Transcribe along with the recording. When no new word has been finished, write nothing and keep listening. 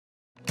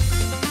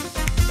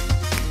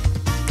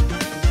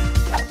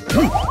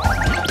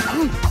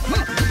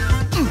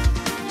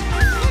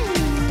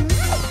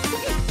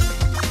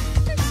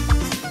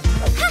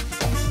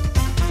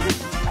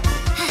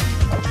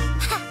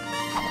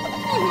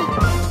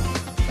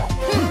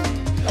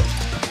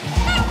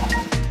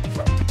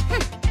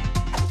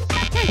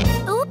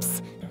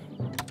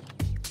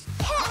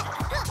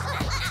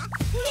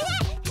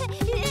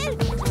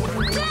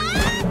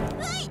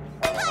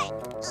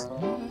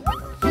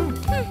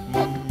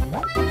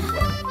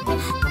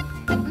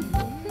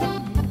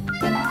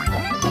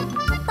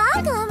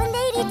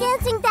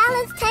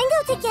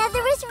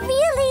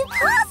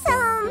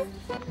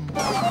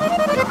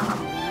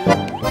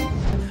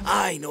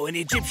I know an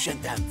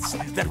Egyptian dance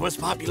that was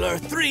popular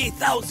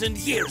 3,000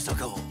 years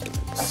ago.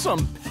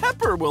 Some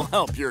pepper will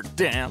help your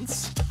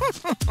dance.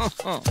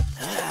 Come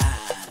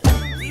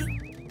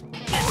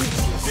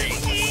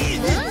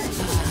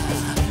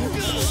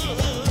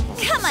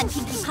on,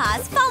 Pinkie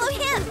Paws, follow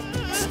him.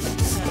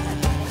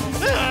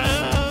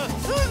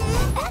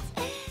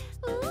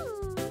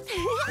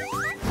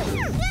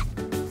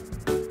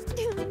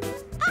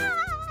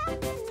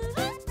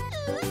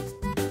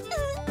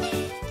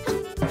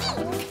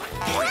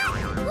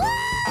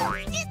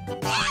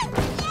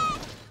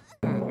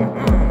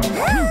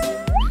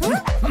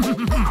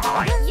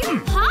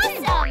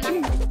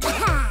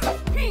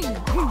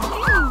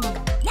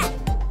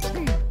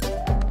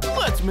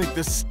 Let's make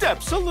the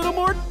steps a little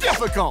more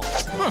difficult.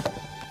 These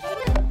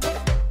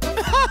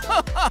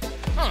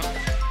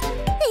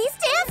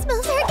dance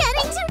moves are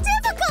getting too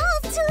difficult.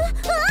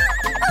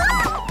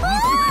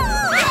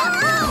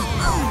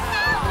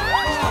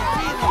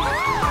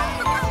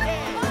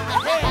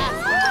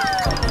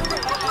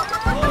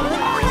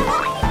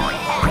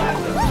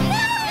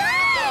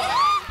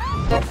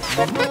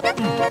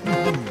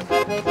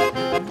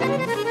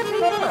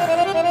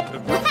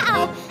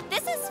 Wow,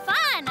 this is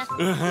fun.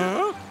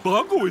 Uh-huh.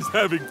 Bongo is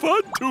having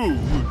fun, too.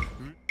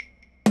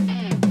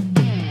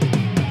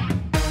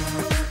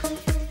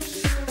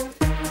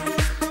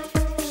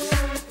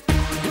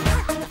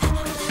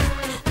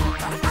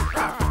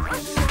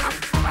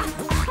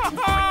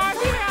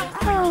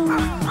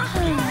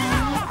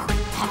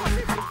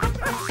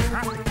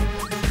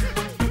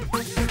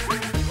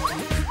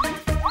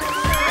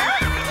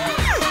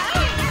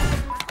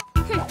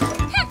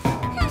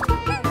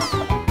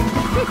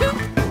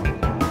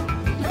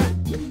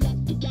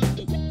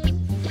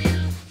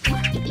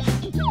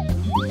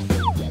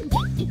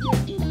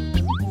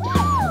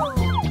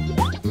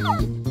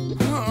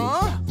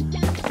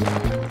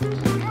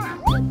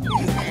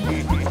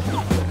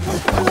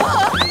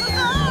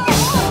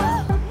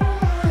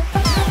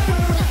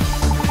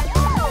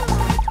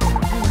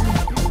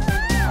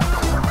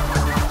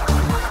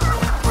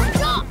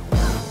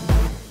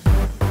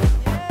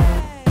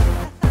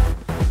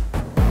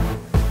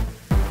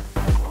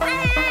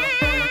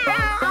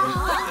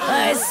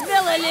 I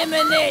smell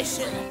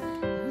elimination.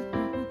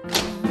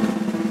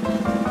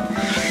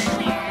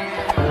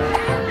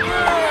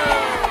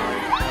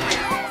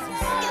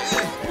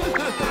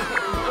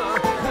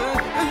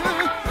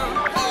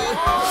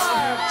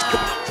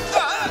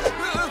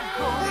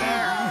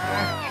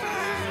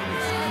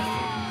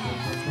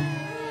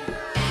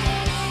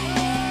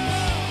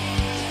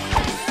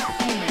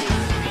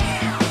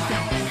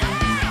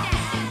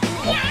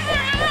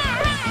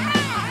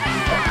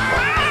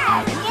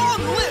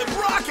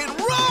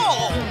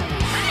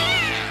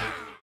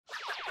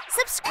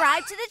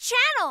 Subscribe to the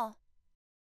channel.